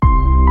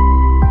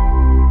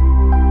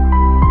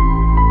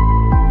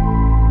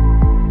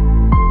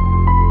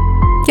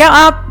क्या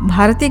आप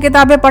भारतीय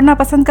किताबें पढ़ना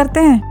पसंद करते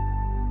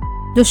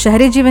हैं जो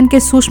शहरी जीवन के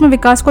सूक्ष्म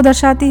विकास को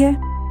दर्शाती है,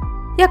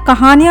 या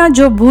कहानियां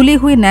जो भूली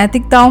हुई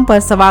नैतिकताओं पर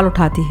सवाल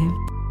उठाती है?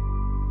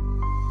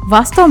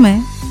 वास्तव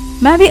में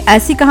मैं भी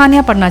ऐसी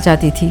कहानियां पढ़ना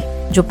चाहती थी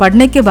जो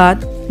पढ़ने के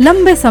बाद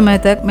लंबे समय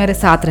तक मेरे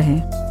साथ रहें।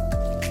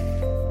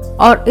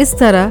 और इस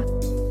तरह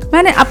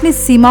मैंने अपनी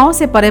सीमाओं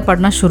से परे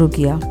पढ़ना शुरू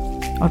किया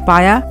और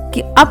पाया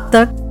कि अब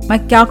तक मैं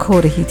क्या खो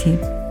रही थी।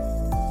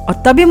 और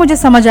तभी मुझे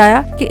समझ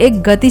आया कि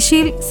एक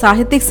गतिशील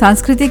साहित्यिक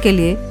संस्कृति के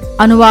लिए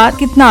अनुवाद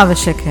कितना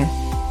आवश्यक है।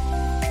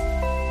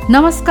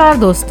 नमस्कार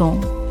दोस्तों,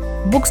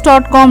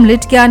 books.com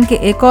लिट ज्ञान के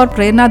एक और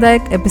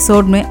प्रेरणादायक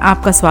एपिसोड में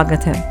आपका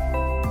स्वागत है।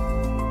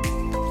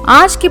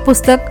 आज की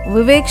पुस्तक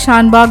विवेक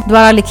शानबाग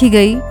द्वारा लिखी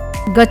गई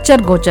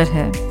गच्चर गोचर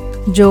है,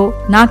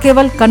 जो न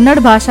केवल कन्नड़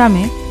भाषा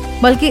में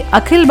बल्कि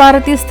अखिल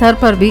भारतीय स्तर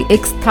पर भी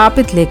एक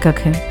स्थापित लेखक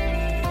है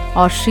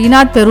और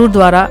श्रीनाथ पेरूर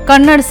द्वारा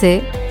कन्नड़ से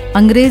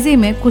अंग्रेजी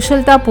में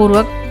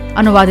कुशलतापूर्वक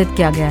अनुवादित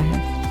किया गया है।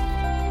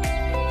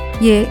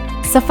 ये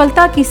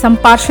सफलता की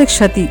संपार्श्विक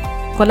क्षति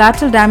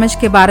कोलैटरल डैमेज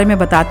के बारे में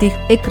बताती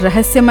एक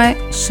रहस्यमय,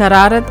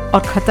 शरारत और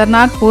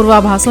खतरनाक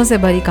पूर्वाभासों से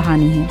भरी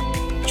कहानी है,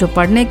 जो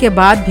पढ़ने के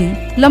बाद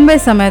भी लंबे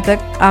समय तक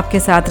आपके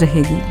साथ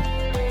रहेगी।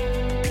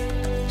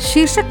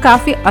 शीर्षक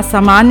काफी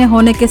असामान्य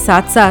होने के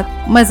साथ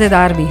साथ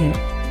मजेदार भी है।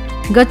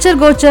 गच्चर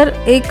गोचर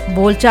एक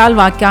बोलचाल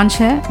वाक्यांश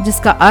है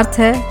जिसका अर्थ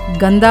है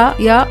गंदा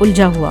या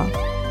उलझा हुआ।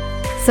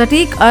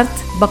 सटीक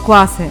अर्थ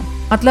बकवास है,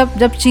 मतलब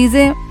जब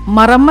चीजें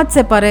मरम्मत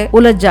से परे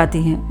उलझ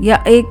जाती हैं,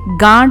 या एक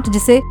गांठ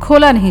जिसे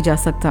खोला नहीं जा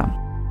सकता।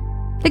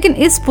 लेकिन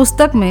इस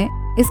पुस्तक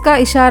में इसका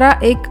इशारा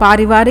एक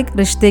पारिवारिक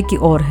रिश्ते की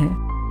ओर है।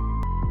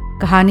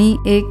 कहानी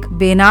एक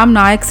बेनाम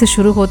नायक से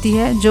शुरू होती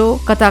है जो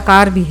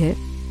कथाकार भी है।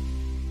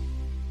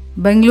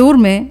 बेंगलुरु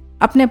में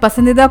अपने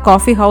पसंदीदा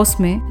कॉफी हाउस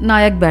में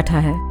नायक बैठा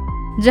है,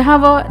 जहां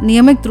वह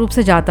नियमित रूप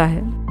से जाता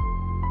है।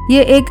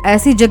 ये एक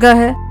ऐसी जगह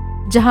है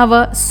जहां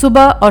वह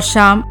सुबह और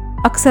शाम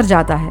अक्सर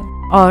जाता है।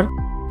 और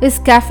इस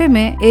कैफे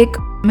में एक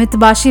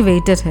मितबाशी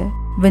वेटर है,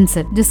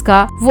 विंसेंट,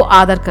 जिसका वो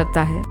आदर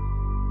करता है।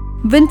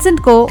 विंसेंट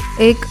को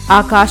एक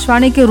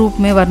आकाशवाणी के रूप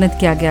में वर्णित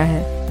किया गया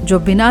है, जो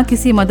बिना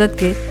किसी मदद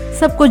के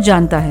सब कुछ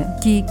जानता है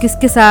कि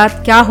किसके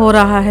साथ क्या हो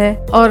रहा है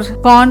और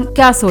कौन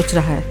क्या सोच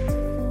रहा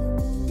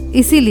है।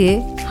 इसीलिए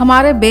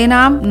हमारे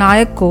बेनाम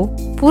नायक को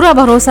पूरा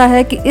भरोसा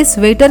है कि इस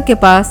वेटर के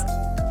पास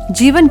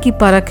जीवन की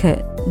परख है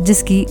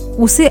जिसकी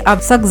उसे अब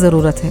सख्त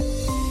जरूरत है।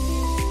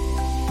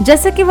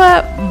 जैसे कि वह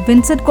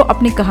विंसेंट को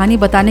अपनी कहानी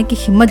बताने की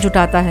हिम्मत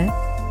जुटाता है,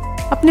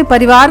 अपने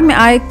परिवार में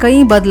आए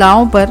कई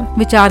बदलावों पर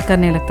विचार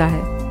करने लगता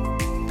है।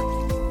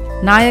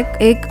 नायक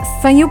एक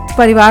संयुक्त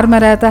परिवार में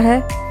रहता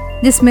है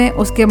जिसमें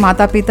उसके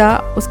माता पिता,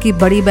 उसकी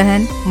बड़ी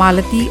बहन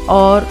मालती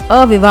और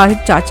अविवाहित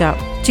चाचा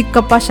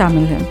चिक्कप्पा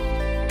शामिल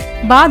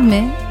हैं। बाद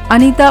में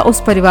अनीता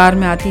उस परिवार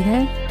में आती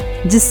है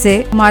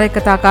जिससे हमारे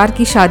कथाकार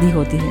की शादी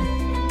होती है।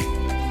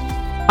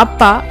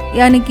 अप्पा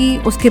यानी कि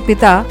उसके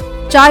पिता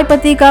चाय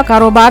पत्ती का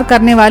कारोबार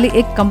करने वाली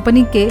एक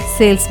कंपनी के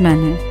सेल्समैन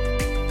हैं।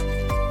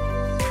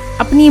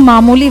 अपनी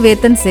मामूली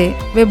वेतन से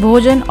वे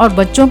भोजन और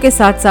बच्चों के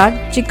साथ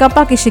साथ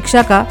चिक्कप्पा की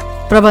शिक्षा का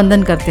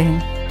प्रबंधन करते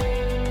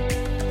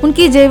हैं।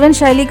 उनकी जीवन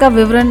शैली का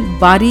विवरण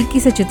बारीकी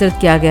से चित्रित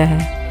किया गया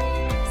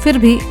है। फिर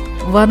भी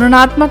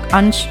वर्णनात्मक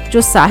अंश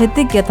जो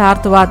साहित्यिक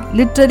यथार्थवाद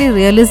लिटरेरी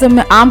रियलिज्म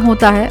में आम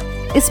होता है,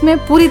 इसमें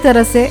पूरी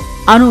तरह से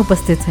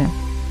अनुपस्थित है।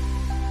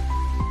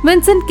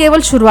 विंसेंट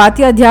केवल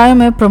शुरुआती अध्यायों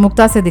में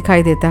प्रमुखता से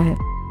दिखाई देता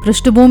है।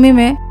 पृष्ठभूमि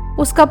में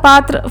उसका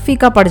पात्र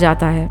फीका पड़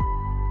जाता है।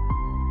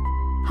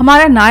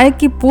 हमारे नायक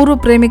की पूर्व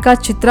प्रेमिका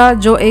चित्रा,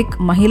 जो एक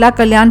महिला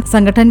कल्याण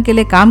संगठन के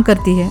लिए काम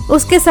करती है,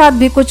 उसके साथ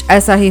भी कुछ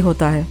ऐसा ही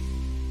होता है।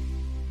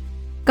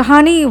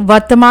 कहानी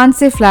वर्तमान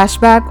से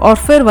फ्लैशबैक और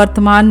फिर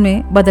वर्तमान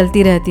में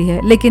बदलती रहती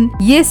है, लेकिन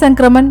ये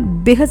संक्रमण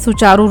बेहद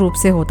सुचारू रूप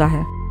से होता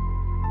है।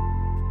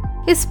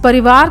 इस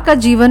परिवार का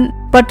जीवन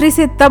पटरी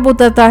से तब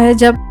उतरता है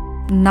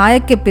जब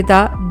नायक के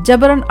पिता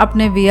जबरन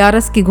अपने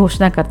वीआरएस की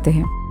घोषणा करते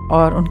हैं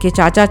और उनके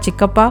चाचा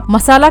चिक्कप्पा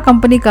मसाला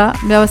कंपनी का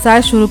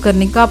व्यवसाय शुरू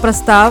करने का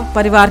प्रस्ताव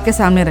परिवार के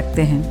सामने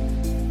रखते हैं।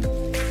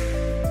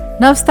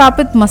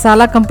 नवस्थापित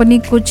मसाला कंपनी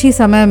कुछ ही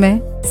समय में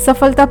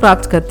सफलता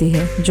प्राप्त करती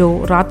है,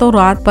 जो रातों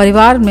रात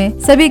परिवार में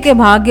सभी के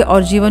भाग्य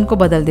और जीवन को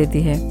बदल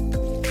देती है।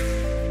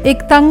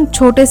 एक तंग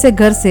छोटे से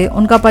घर से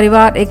उनका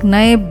परिवार एक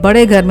नए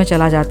बड़े घर में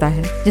चला जाता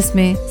है,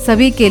 जिसमें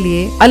सभी के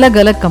लिए अलग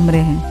अलग कमरे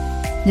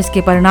हैं,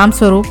 जिसके परिणाम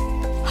स्वरूप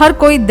हर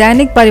कोई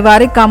दैनिक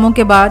पारिवारिक कामों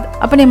के बाद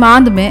अपने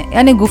मांद में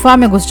यानी गुफा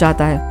में घुस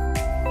जाता है।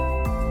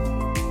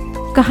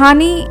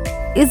 कहानी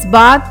इस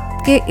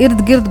बात के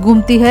इर्द गिर्द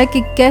घूमती है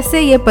कि कैसे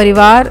ये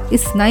परिवार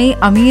इस नई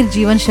अमीर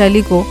जीवन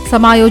शैली को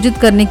समायोजित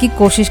करने की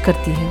कोशिश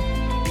करती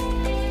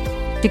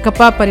है।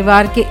 चिक्कप्पा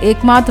परिवार के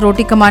एकमात्र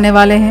रोटी कमाने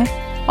वाले हैं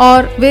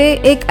और वे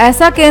एक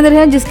ऐसा केंद्र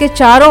है जिसके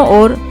चारों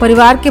ओर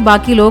परिवार के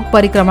बाकी लोग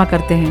परिक्रमा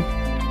करते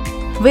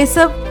हैं। वे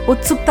सब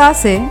उत्सुकता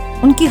से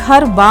उनकी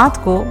हर बात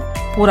को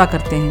पूरा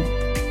करते हैं।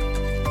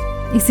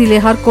 इसीलिए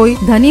हर कोई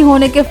धनी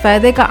होने के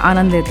फायदे का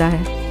आनंद लेता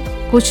है,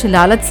 कुछ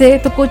लालच से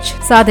तो कुछ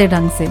सादे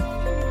ढंग से।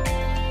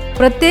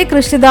 प्रत्येक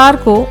रिश्तेदार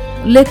को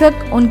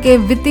लेखक उनके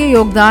वित्तीय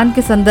योगदान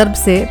के संदर्भ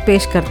से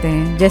पेश करते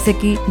हैं, जैसे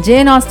कि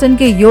जेन ऑस्टन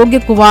के योग्य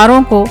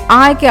कुंवारों को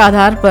आय के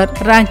आधार पर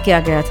रैंक किया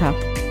गया था।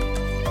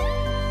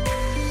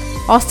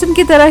 ऑस्टन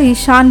की तरह ही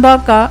शानबाग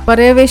का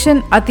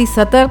पर्यवेक्षण अति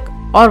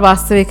सतर्क और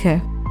वास्तविक है,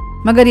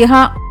 मगर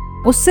यहाँ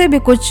उससे भी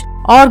कुछ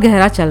और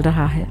गहरा चल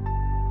रहा है।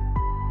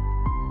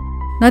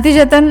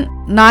 नतीजतन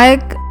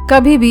नायक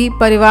कभी भी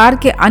परिवार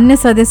के अन्य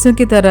सदस्यों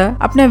की तरह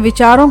अपने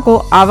विचारों को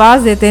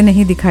आवाज देते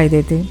नहीं दिखाई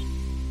देते।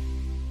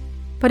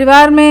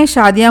 परिवार में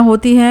शादियां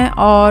होती हैं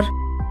और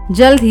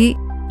जल्द ही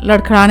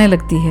लड़खड़ाने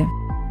लगती है।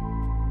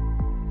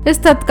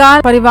 इस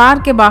तत्काल परिवार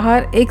के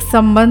बाहर एक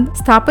संबंध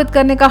स्थापित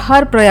करने का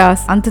हर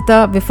प्रयास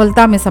अंततः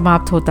विफलता में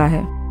समाप्त होता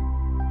है।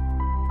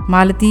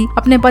 मालती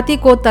अपने पति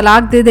को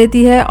तलाक दे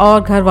देती है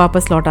और घर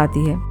वापस लौट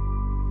आती है।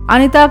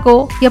 अनीता को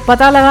यह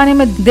पता लगाने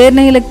में देर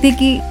नहीं लगती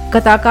कि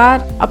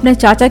कथाकार अपने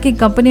चाचा की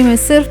कंपनी में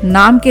सिर्फ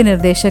नाम के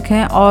निर्देशक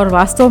हैं और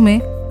वास्तव में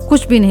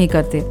कुछ भी नहीं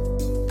करते,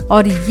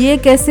 और ये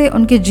कैसे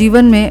उनके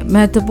जीवन में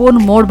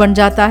महत्वपूर्ण मोड़ बन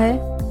जाता है,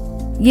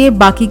 ये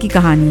बाकी की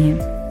कहानी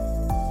है।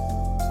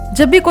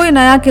 जब भी कोई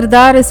नया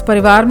किरदार इस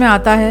परिवार में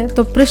आता है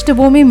तो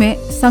पृष्ठभूमि में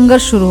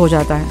संघर्ष शुरू हो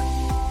जाता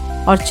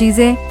है और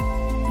चीजें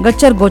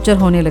गच्चर गोचर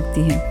होने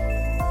लगती हैं।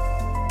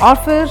 और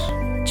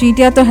फिर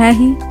चींटियां तो हैं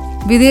ही,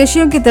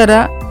 विदेशियों की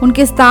तरह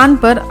उनके स्थान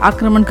पर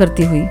आक्रमण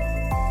करती हुई,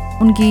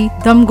 उनकी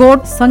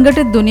दमघोट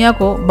संगठित दुनिया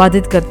को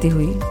बाधित करती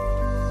हुई,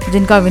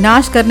 जिनका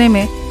विनाश करने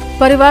में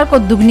परिवार को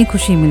दुगनी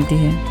खुशी मिलती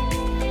है।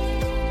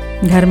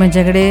 घर में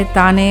झगड़े,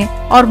 ताने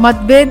और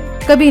मतभेद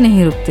कभी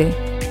नहीं रुकते,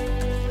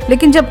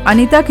 लेकिन जब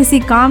अनीता किसी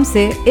काम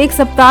से एक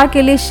सप्ताह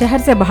के लिए शहर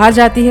से बाहर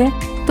जाती है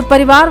तो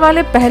परिवार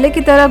वाले पहले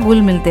की तरह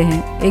घुल मिलते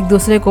हैं, एक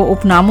दूसरे को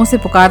उपनामों से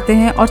पुकारते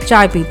हैं और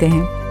चाय पीते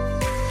हैं,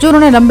 जो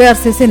उन्होंने लंबे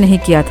अरसे से नहीं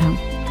किया था।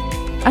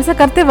 ऐसा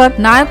करते वक्त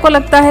नायक को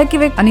लगता है कि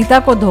वे अनीता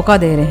को धोखा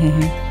दे रहे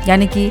हैं,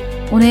 यानी कि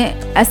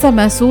उन्हें ऐसा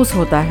महसूस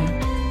होता है।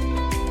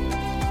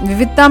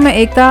 विविधता में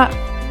एकता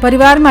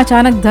परिवार में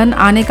अचानक धन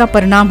आने का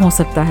परिणाम हो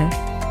सकता है,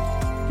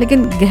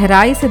 लेकिन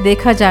गहराई से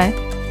देखा जाए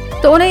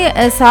तो उन्हें यह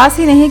एहसास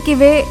ही नहीं कि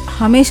वे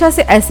हमेशा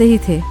से ऐसे ही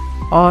थे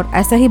और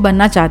ऐसा ही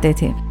बनना चाहते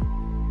थे।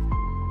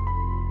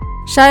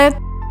 शायद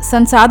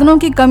संसाधनों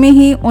की कमी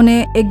ही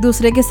उन्हें एक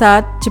दूसरे के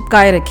साथ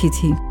चिपकाए रखी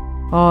थी,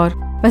 और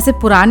वैसे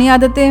पुरानी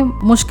आदतें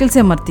मुश्किल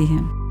से मरती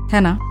हैं,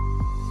 है ना।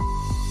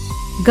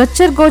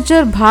 गच्चर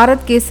गोचर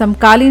भारत के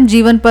समकालीन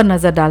जीवन पर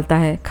नजर डालता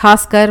है,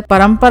 खासकर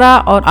परंपरा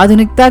और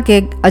आधुनिकता के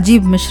एक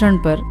अजीब मिश्रण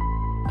पर,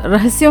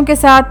 रहस्यों के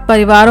साथ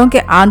परिवारों के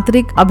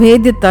आंतरिक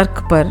अभेद्य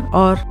तर्क पर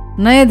और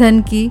नए धन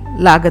की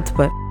लागत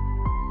पर।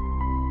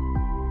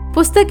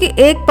 पुस्तक की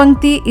एक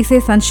पंक्ति इसे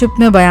संक्षिप्त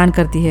में बयान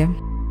करती है।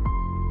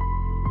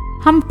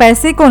 हम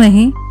पैसे को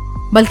नहीं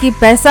बल्कि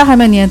पैसा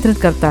हमें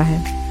नियंत्रित करता है।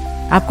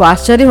 आपको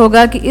आश्चर्य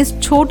होगा कि इस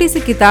छोटी सी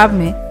किताब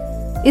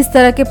में इस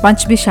तरह के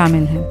पंच भी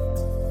शामिल हैं।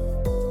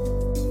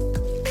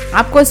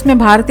 आपको इसमें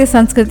भारतीय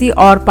संस्कृति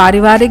और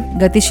पारिवारिक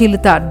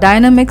गतिशीलता,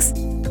 डायनामिक्स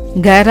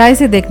गहराई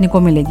से देखने को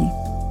मिलेगी।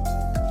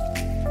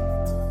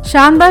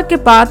 शानबाग के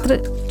पात्र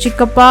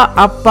चिक्कप्पा,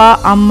 अप्पा,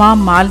 अम्मा,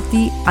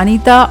 मालती,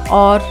 अनीता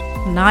और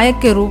नायक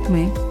के रूप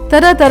में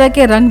तरह तरह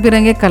के रंग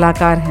बिरंगे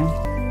कलाकार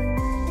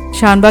हैं।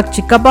 शानबाग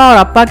चिक्कप्पा और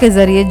अप्पा के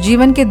जरिए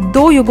जीवन के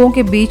दो युगों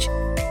के बीच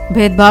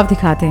भेदभाव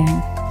दिखाते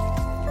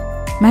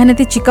हैं।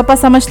 मेहनती चिक्कप्पा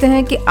समझते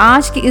हैं कि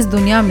आज की इस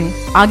दुनिया में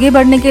आगे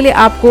बढ़ने के लिए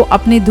आपको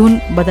अपनी धुन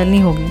बदलनी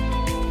होगी,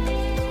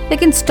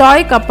 लेकिन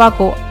स्टोइक अप्पा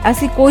को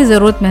ऐसी कोई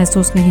जरूरत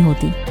महसूस नहीं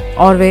होती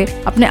और वे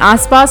अपने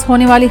आसपास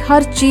होने वाली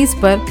हर चीज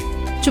पर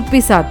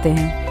चुप्पी साधते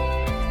हैं।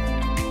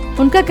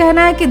 उनका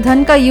कहना है कि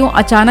धन का यूं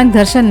अचानक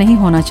दर्शन नहीं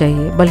होना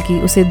चाहिए, बल्कि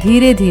उसे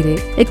धीरे धीरे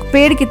एक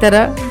पेड़ की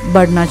तरह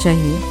बढ़ना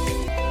चाहिए।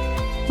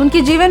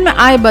 उनके जीवन में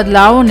आए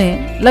बदलावों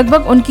ने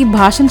लगभग उनकी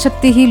भाषण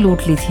शक्ति ही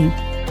लूट ली थी।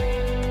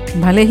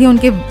 भले ही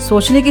उनके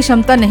सोचने की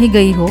क्षमता नहीं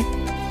गई हो,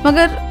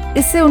 मगर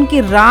इससे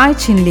उनकी राय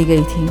छीन ली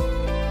गई थी।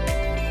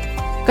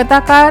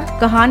 कथाकार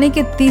कहानी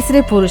के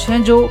तीसरे पुरुष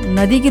हैं, जो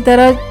नदी की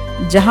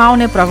तरह जहां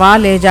उन्हें प्रवाह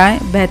ले जाए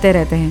बहते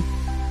रहते हैं।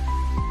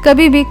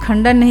 कभी भी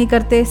खंडन नहीं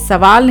करते,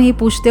 सवाल नहीं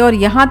पूछते और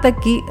यहाँ तक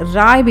कि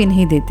राय भी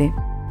नहीं देते।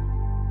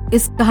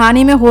 इस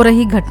कहानी में हो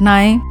रही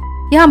घटनाएं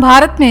यहाँ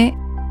भारत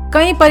में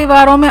कई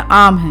परिवारों में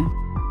आम हैं।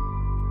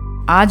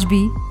 आज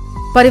भी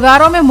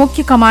परिवारों में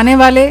मुख्य कमाने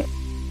वाले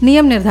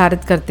नियम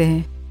निर्धारित करते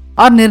हैं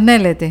और निर्णय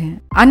लेते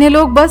हैं, अन्य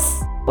लोग बस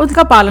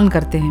उनका पालन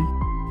करते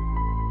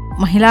हैं।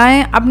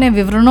 महिलाएं अपने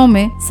विवरणों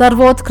में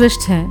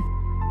सर्वोत्कृष्ट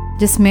हैं,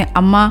 जिसमें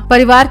अम्मा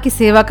परिवार की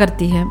सेवा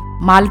करती है,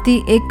 मालती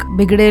एक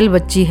बिगड़ेल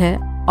बच्ची है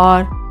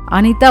और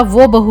अनीता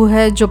वो बहू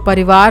है जो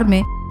परिवार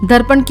में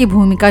दर्पण की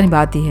भूमिका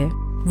निभाती है,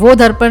 वो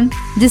दर्पण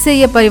जिसे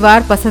ये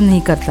परिवार पसंद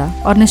नहीं करता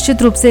और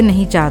निश्चित रूप से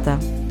नहीं चाहता,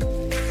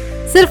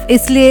 सिर्फ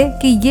इसलिए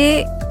कि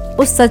ये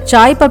उस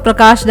सच्चाई पर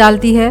प्रकाश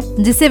डालती है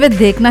जिसे वे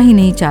देखना ही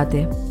नहीं चाहते।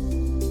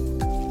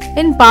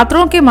 इन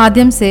पात्रों के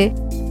माध्यम से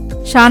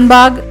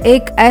शानबाग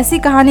एक ऐसी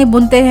कहानी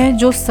बुनते हैं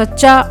जो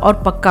सच्चा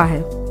और पक्का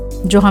है,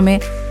 जो हमें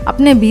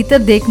अपने भीतर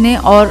देखने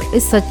और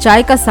इस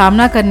सच्चाई का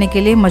सामना करने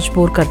के लिए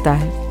मजबूर करता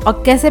है,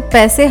 और कैसे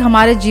पैसे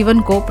हमारे जीवन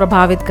को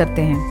प्रभावित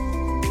करते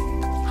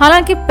हैं।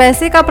 हालांकि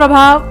पैसे का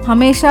प्रभाव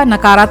हमेशा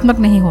नकारात्मक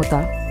नहीं होता,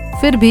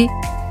 फिर भी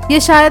ये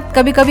शायद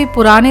कभी कभी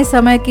पुराने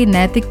समय की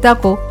नैतिकता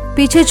को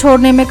पीछे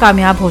छोड़ने में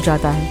कामयाब हो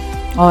जाता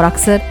है और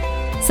अक्सर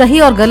सही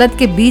और गलत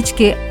के बीच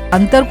के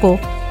अंतर को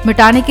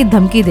मिटाने की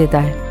धमकी देता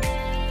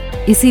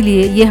है।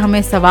 इसीलिए ये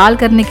हमें सवाल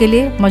करने के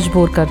लिए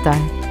मजबूर करता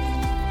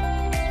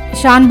है।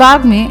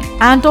 शानबाग में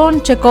एंटोन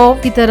चेकोव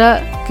की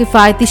तरह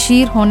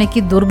किफायतीशीर होने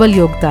की दुर्बल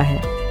योग्यता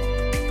है।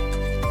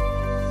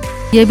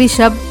 ये भी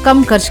शब्द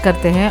कम खर्च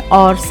करते हैं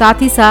और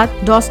साथ ही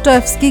साथ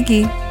डॉस्टोएव्स्की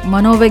की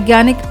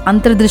मनोवैज्ञानिक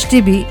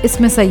अंतर्दृष्टि भी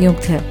इसमें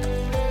संयुक्त है।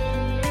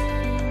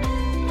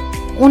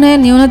 उन्हें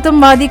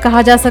न्यूनतमवादी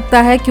कहा जा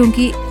सकता है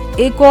क्योंकि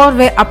एक और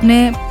वे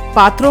अपने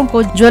पात्रों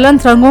को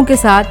ज्वलंत रंगों के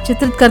साथ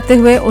चित्रित करते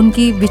हुए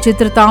उनकी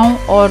विचित्रताओं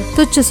और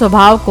तुच्छ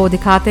स्वभाव को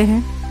दिखाते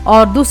हैं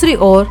और दूसरी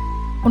ओर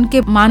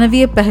उनके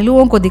मानवीय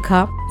पहलुओं को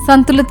दिखा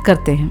संतुलित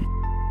करते हैं।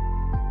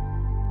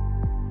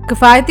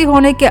 किफायती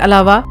होने के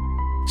अलावा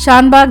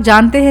शानबाग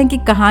जानते हैं कि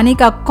कहानी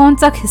का कौन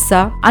सा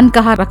हिस्सा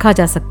अनकहा रखा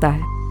जा सकता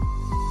है।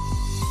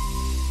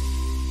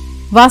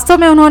 वास्तव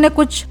में उन्होंने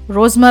कुछ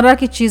रोजमर्रा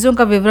की चीजों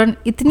का विवरण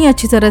इतनी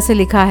अच्छी तरह से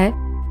लिखा है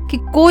कि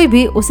कोई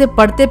भी उसे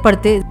पढ़ते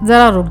पढ़ते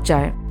जरा रुक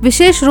जाए।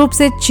 विशेष रूप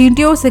से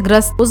चींटियों से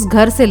ग्रस्त उस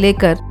घर से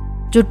लेकर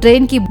जो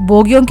ट्रेन की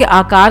बोगियों के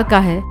आकार का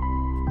है,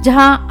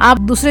 जहां आप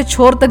दूसरे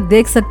छोर तक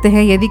देख सकते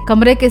हैं यदि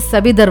कमरे के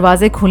सभी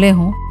दरवाजे खुले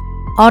हों,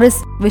 और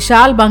इस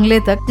विशाल बंगले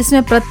तक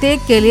जिसमें प्रत्येक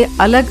के लिए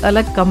अलग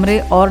अलग कमरे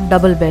और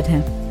डबल बेड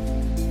हैं।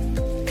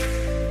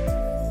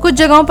 कुछ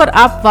जगहों पर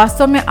आप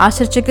वास्तव में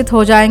आश्चर्यचकित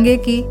हो जाएंगे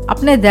कि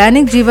अपने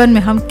दैनिक जीवन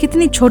में हम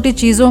कितनी छोटी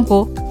चीजों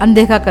को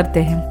अनदेखा करते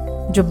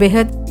हैं जो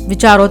बेहद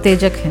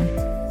विचारोत्तेजक हैं।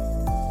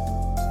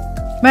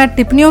 मैं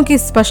टिप्पणियों की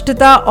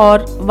स्पष्टता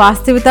और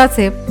वास्तविकता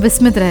से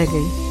विस्मित रह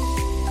गई।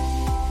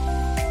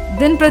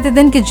 दिन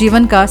प्रतिदिन के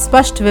जीवन का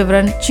स्पष्ट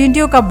विवरण,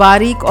 चींटियों का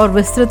बारीक और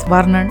विस्तृत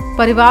वर्णन,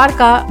 परिवार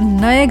का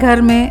नए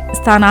घर में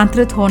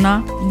स्थानांतरित होना,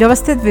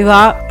 व्यवस्थित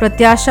विवाह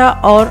प्रत्याशा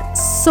और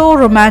सो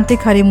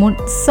रोमांटिक हनीमून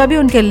सभी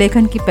उनके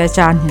लेखन की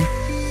पहचान है।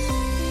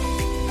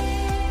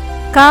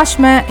 काश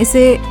मैं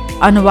इसे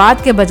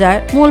अनुवाद के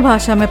बजाय मूल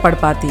भाषा में पढ़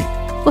पाती,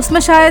 उसमें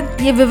शायद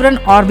ये विवरण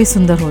और भी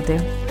सुंदर होते।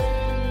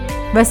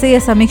 वैसे यह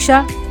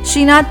समीक्षा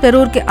श्रीनाथ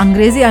पेरूर के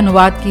अंग्रेजी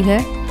अनुवाद की है।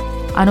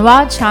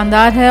 अनुवाद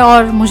शानदार है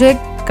और मुझे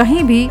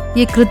कहीं भी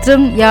ये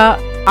कृत्रिम या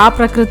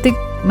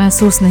अप्राकृतिक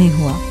महसूस नहीं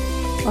हुआ,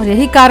 और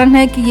यही कारण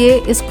है कि ये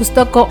इस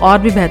पुस्तक को और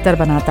भी बेहतर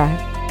बनाता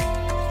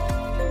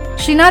है।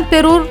 श्रीनाथ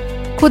पेरूर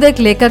खुद एक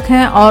लेखक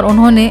हैं और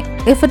उन्होंने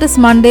if it is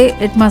Monday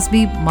it must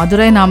be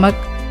Madurai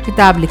नामक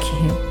किताब लिखी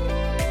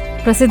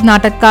है। प्रसिद्ध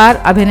नाटककार,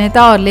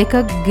 अभिनेता और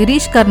लेखक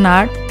गिरीश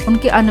कर्नाड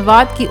उनके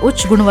अनुवाद की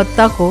उच्च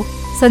गुणवत्ता को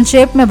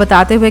संक्षेप में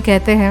बताते हुए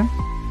कहते हैं,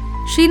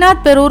 श्रीनाथ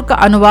पेरूर का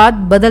अनुवाद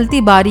बदलती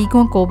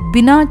बारीकों को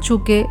बिना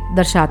चूके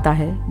दर्शाता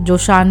है, जो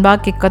शानबाग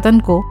के कथन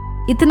को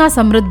इतना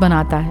समृद्ध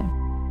बनाता है।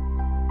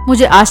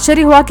 मुझे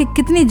आश्चर्य हुआ कि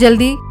कितनी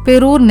जल्दी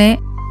पेरूर ने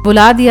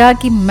बुला दिया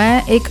कि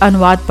मैं एक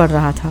अनुवाद पढ़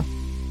रहा था।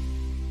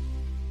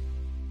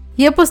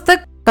 यह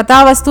पुस्तक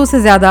कथा वस्तु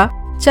से ज्यादा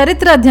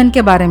चरित्र अध्ययन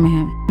के बारे में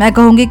है। मैं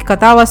कहूंगी कि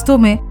कथा वस्तु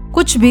में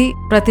कुछ भी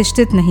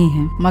प्रतिष्ठित नहीं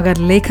है, मगर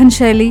लेखन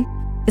शैली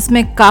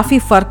इसमें काफी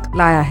फर्क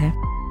लाया है।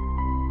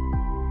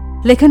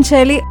 लेखन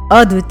शैली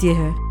अद्वितीय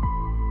है।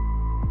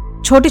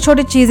 छोटी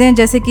छोटी चीजें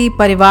जैसे कि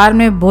परिवार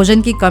में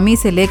भोजन की कमी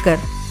से लेकर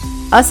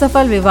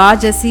असफल विवाह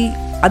जैसी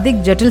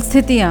अधिक जटिल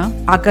स्थितियां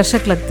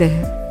आकर्षक लगते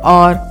हैं,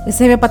 और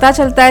इससे हमें पता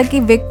चलता है कि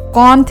वे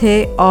कौन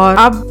थे और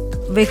अब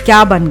वे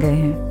क्या बन गए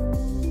हैं।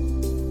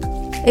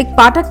 एक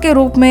पाठक के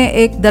रूप में,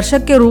 एक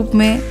दर्शक के रूप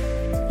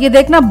में ये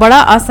देखना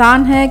बड़ा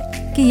आसान है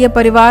कि ये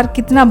परिवार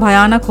कितना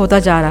भयानक होता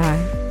जा रहा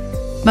है,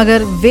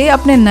 मगर वे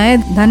अपने नए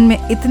धन में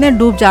इतने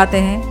डूब जाते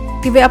हैं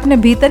कि वे अपने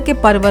भीतर के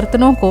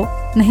परिवर्तनों को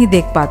नहीं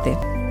देख पाते।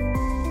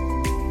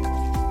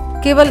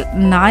 केवल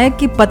नायक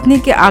की पत्नी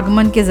के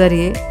आगमन के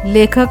जरिए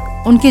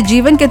लेखक उनके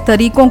जीवन के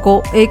तरीकों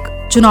को एक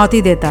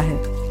चुनौती देता है।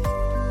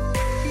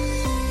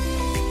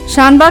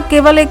 शानबाग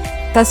केवल एक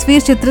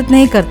तस्वीर चित्रित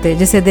नहीं करते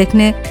जिसे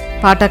देखने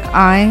पाठक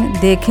आएं,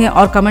 देखें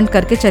और कमेंट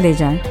करके चले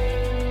जाएं।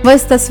 वह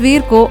इस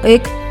तस्वीर को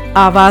एक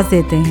आवाज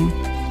देते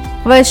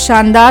हैं। वह इस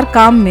शानदार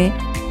काम में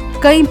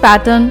कई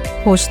पैटर्न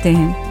खोजते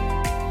हैं।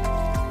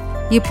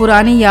 ये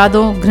पुरानी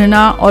यादों,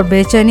 घृणा और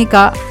बेचैनी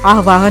का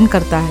आह्वान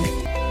करता है।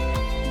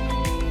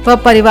 वह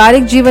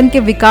पारिवारिक जीवन के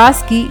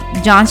विकास की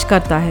जांच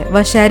करता है।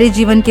 वह शहरी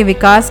जीवन के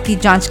विकास की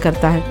जांच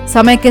करता है।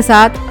 समय के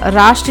साथ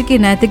राष्ट्र की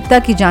नैतिकता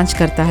की जांच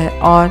करता है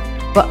और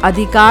वह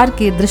अधिकार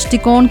के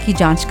दृष्टिकोण की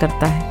जांच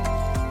करता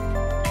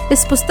है।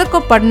 इस पुस्तक को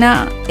पढ़ना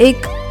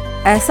एक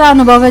ऐसा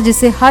अनुभव है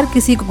जिसे हर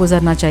किसी को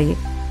गुजरना चाहिए।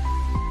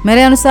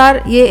 मेरे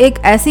अनुसार ये एक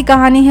ऐसी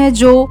कहानी है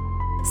जो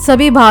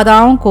सभी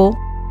बाधाओं को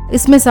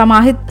इसमें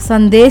समाहित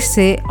संदेश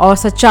से और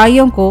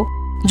सच्चाइयों को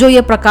जो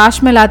ये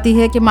प्रकाश में लाती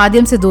है के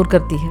माध्यम से दूर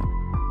करती है।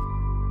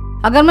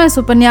 अगर मैं इस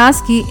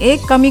उपन्यास की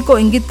एक कमी को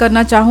इंगित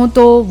करना चाहूँ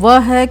तो वह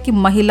है कि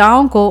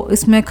महिलाओं को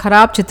इसमें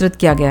खराब चित्रित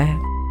किया गया है।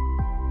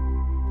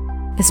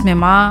 इसमें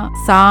माँ,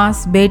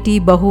 सास, बेटी,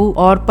 बहू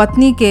और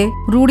पत्नी के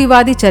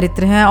रूढ़िवादी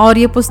चरित्र हैं और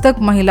ये पुस्तक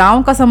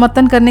महिलाओं का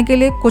समर्थन करने के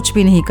लिए कुछ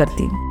भी नहीं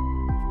करती।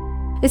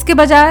 इसके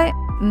बजाय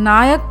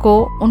नायक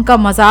को उनका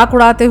मजाक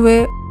उड़ाते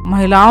हुए,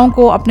 महिलाओं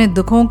को अपने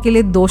दुखों के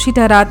लिए दोषी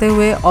ठहराते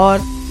हुए और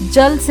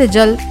जल्द से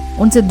जल्द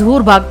उनसे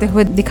दूर भागते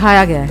हुए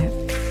दिखाया गया है।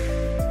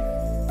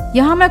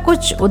 यहाँ मैं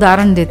कुछ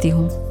उदाहरण देती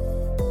हूँ।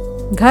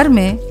 घर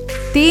में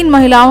 3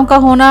 महिलाओं का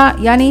होना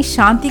यानी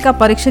शांति का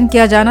परीक्षण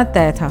किया जाना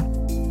तय था।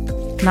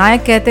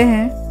 नायक कहते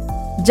हैं,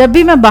 जब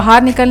भी मैं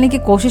बाहर निकलने की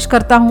कोशिश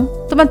करता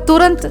हूँ तो मैं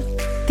तुरंत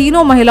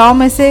तीनों महिलाओं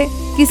में से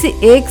किसी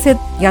एक से,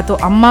 या तो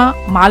अम्मा,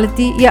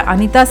 मालती या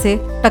अनीता से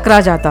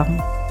टकरा जाता हूँ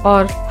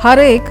और हर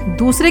एक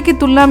दूसरे की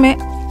तुलना में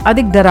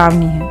अधिक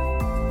डरावनी है।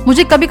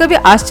 मुझे कभी कभी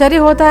आश्चर्य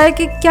होता है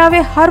कि क्या वे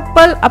हर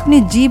पल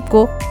अपनी जीभ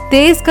को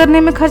तेज करने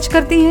में खर्च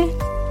करती हैं,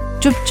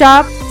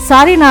 चुपचाप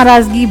सारी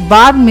नाराजगी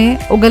बाद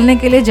में उगलने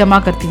के लिए जमा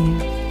करती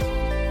हैं।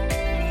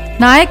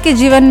 नायक के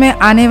जीवन में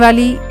आने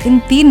वाली इन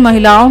 3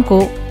 महिलाओं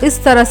को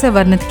इस तरह से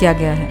वर्णित किया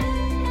गया है।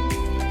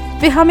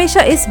 वे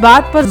हमेशा इस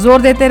बात पर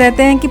जोर देते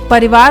रहते हैं कि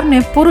परिवार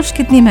में पुरुष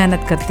कितनी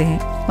मेहनत करते हैं,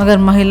 मगर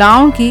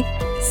महिलाओं की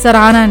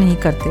सराहना नहीं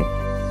करते।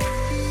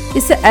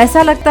 इससे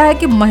ऐसा लगता है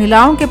कि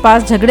महिलाओं के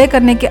पास झगड़े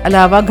करने के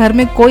अलावा घर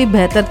में कोई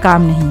बेहतर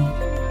काम नहीं है।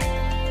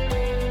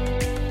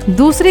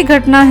 दूसरी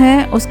घटना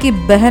है उसकी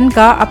बहन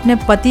का अपने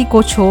पति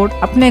को छोड़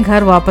अपने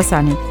घर वापस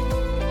आने।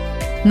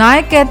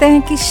 नायक कहते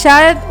हैं कि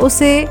शायद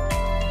उसे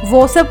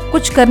वो सब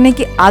कुछ करने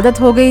की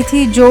आदत हो गई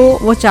थी जो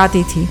वो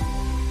चाहती थी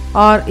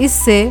और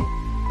इससे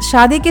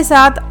शादी के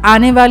साथ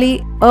आने वाली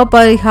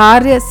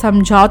अपरिहार्य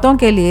समझौतों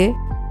के लिए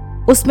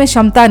उसमें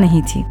क्षमता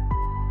नहीं थी।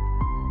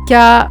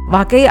 क्या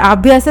वाकई आप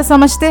भी ऐसा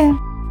समझते हैं?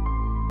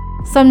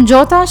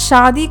 समझौता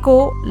शादी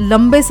को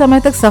लंबे समय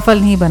तक सफल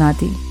नहीं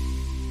बनाती।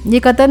 ये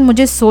कथन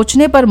मुझे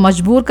सोचने पर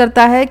मजबूर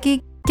करता है कि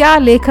क्या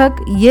लेखक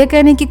ये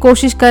कहने की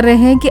कोशिश कर रहे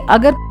हैं कि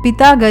अगर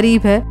पिता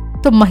गरीब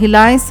है तो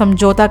महिलाएं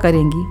समझौता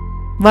करेंगी,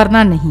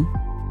 वरना नहीं।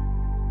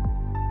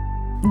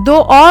 2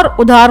 और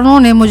उदाहरणों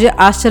ने मुझे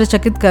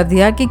आश्चर्यचकित कर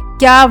दिया कि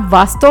क्या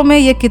वास्तव में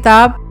ये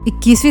किताब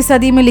 21वीं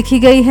सदी में लिखी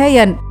गई है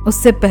या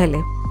उससे पहले।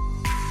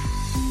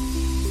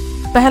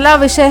 पहला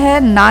विषय है,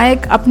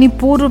 नायक अपनी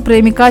पूर्व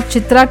प्रेमिका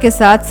चित्रा के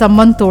साथ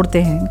संबंध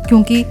तोड़ते हैं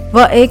क्योंकि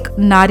वह एक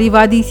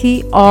नारीवादी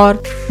थी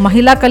और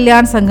महिला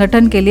कल्याण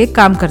संगठन के लिए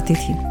काम करती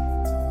थी।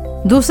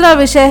 दूसरा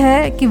विषय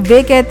है कि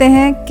वे कहते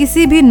हैं,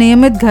 किसी भी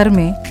नियमित घर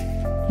में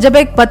जब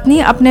एक पत्नी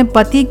अपने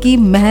पति की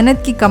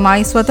मेहनत की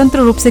कमाई स्वतंत्र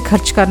रूप से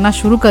खर्च करना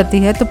शुरू करती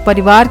है तो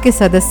परिवार के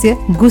सदस्य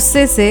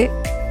गुस्से से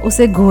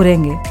उसे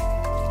घूरेंगे।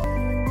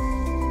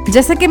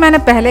 जैसे कि मैंने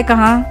पहले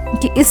कहा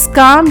कि इस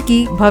काम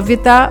की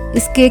भव्यता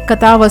इसके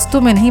कथा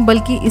वस्तु में नहीं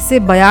बल्कि इसे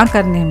बयां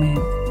करने में है।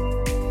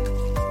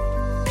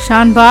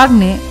 शानबाग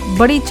ने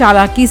बड़ी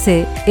चालाकी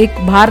से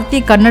एक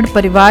भारतीय कन्नड़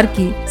परिवार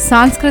की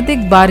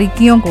सांस्कृतिक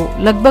बारीकियों को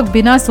लगभग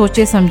बिना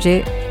सोचे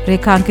समझे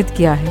रेखांकित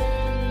किया है।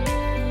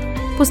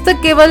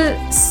 पुस्तक केवल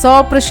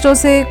 100 पृष्ठों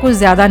से कुछ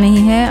ज्यादा नहीं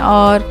है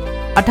और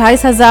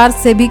 28,000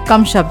 से भी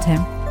कम शब्द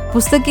हैं।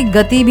 पुस्तक की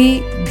गति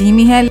भी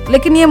धीमी है,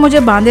 लेकिन ये मुझे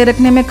बांधे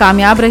रखने में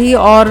कामयाब रही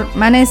और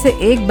मैंने इसे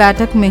एक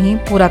बैठक में ही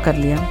पूरा कर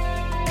लिया।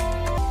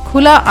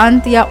 खुला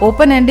अंत या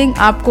ओपन एंडिंग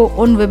आपको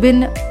उन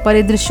विभिन्न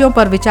परिदृश्यों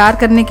पर विचार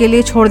करने के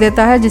लिए छोड़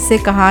देता है जिससे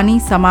कहानी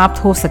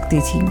समाप्त हो सकती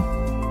थी।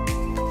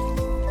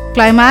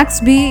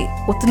 क्लाइमैक्स भी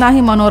उतना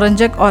ही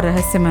मनोरंजक और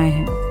रहस्यमय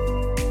है।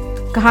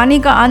 कहानी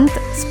का अंत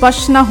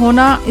स्पष्ट न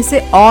होना इसे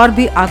और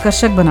भी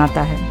आकर्षक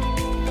बनाता है।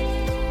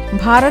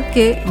 भारत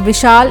के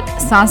विशाल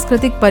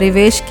सांस्कृतिक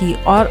परिवेश की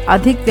और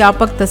अधिक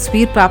व्यापक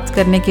तस्वीर प्राप्त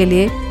करने के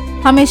लिए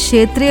हमें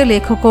क्षेत्रीय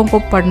लेखकों को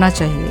पढ़ना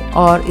चाहिए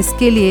और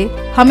इसके लिए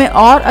हमें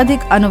और अधिक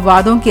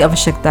अनुवादों की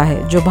आवश्यकता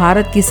है जो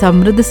भारत की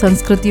समृद्ध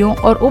संस्कृतियों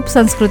और उप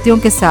संस्कृतियों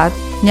के साथ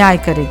न्याय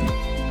करेगी।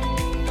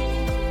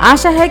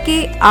 आशा है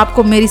कि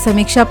आपको मेरी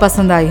समीक्षा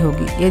पसंद आई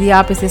होगी। यदि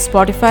आप इसे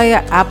स्पॉटिफाई या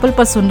एप्पल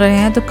पर सुन रहे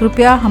हैं तो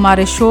कृपया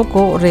हमारे शो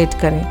को रेट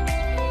करें।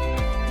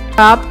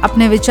 आप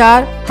अपने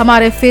विचार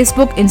हमारे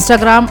फेसबुक,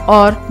 इंस्टाग्राम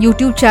और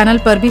यूट्यूब चैनल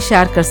पर भी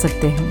शेयर कर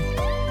सकते हैं।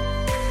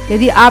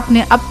 यदि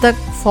आपने अब तक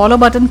फॉलो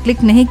बटन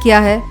क्लिक नहीं किया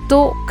है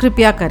तो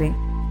कृपया करें।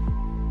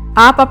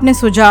 आप अपने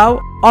सुझाव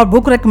और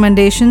बुक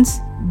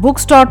रिकमेंडेशंस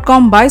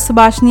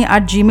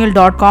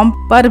books.com/subhashini@gmail.com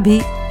पर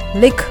भी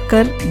लिख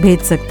कर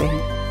भेज सकते हैं।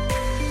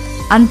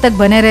 अंत तक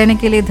बने रहने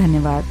के लिए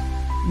धन्यवाद।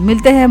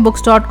 मिलते हैं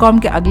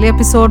books.com के अगले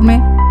एपिसोड में।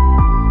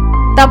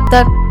 तब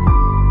तक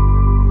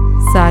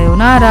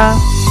सायोनारा।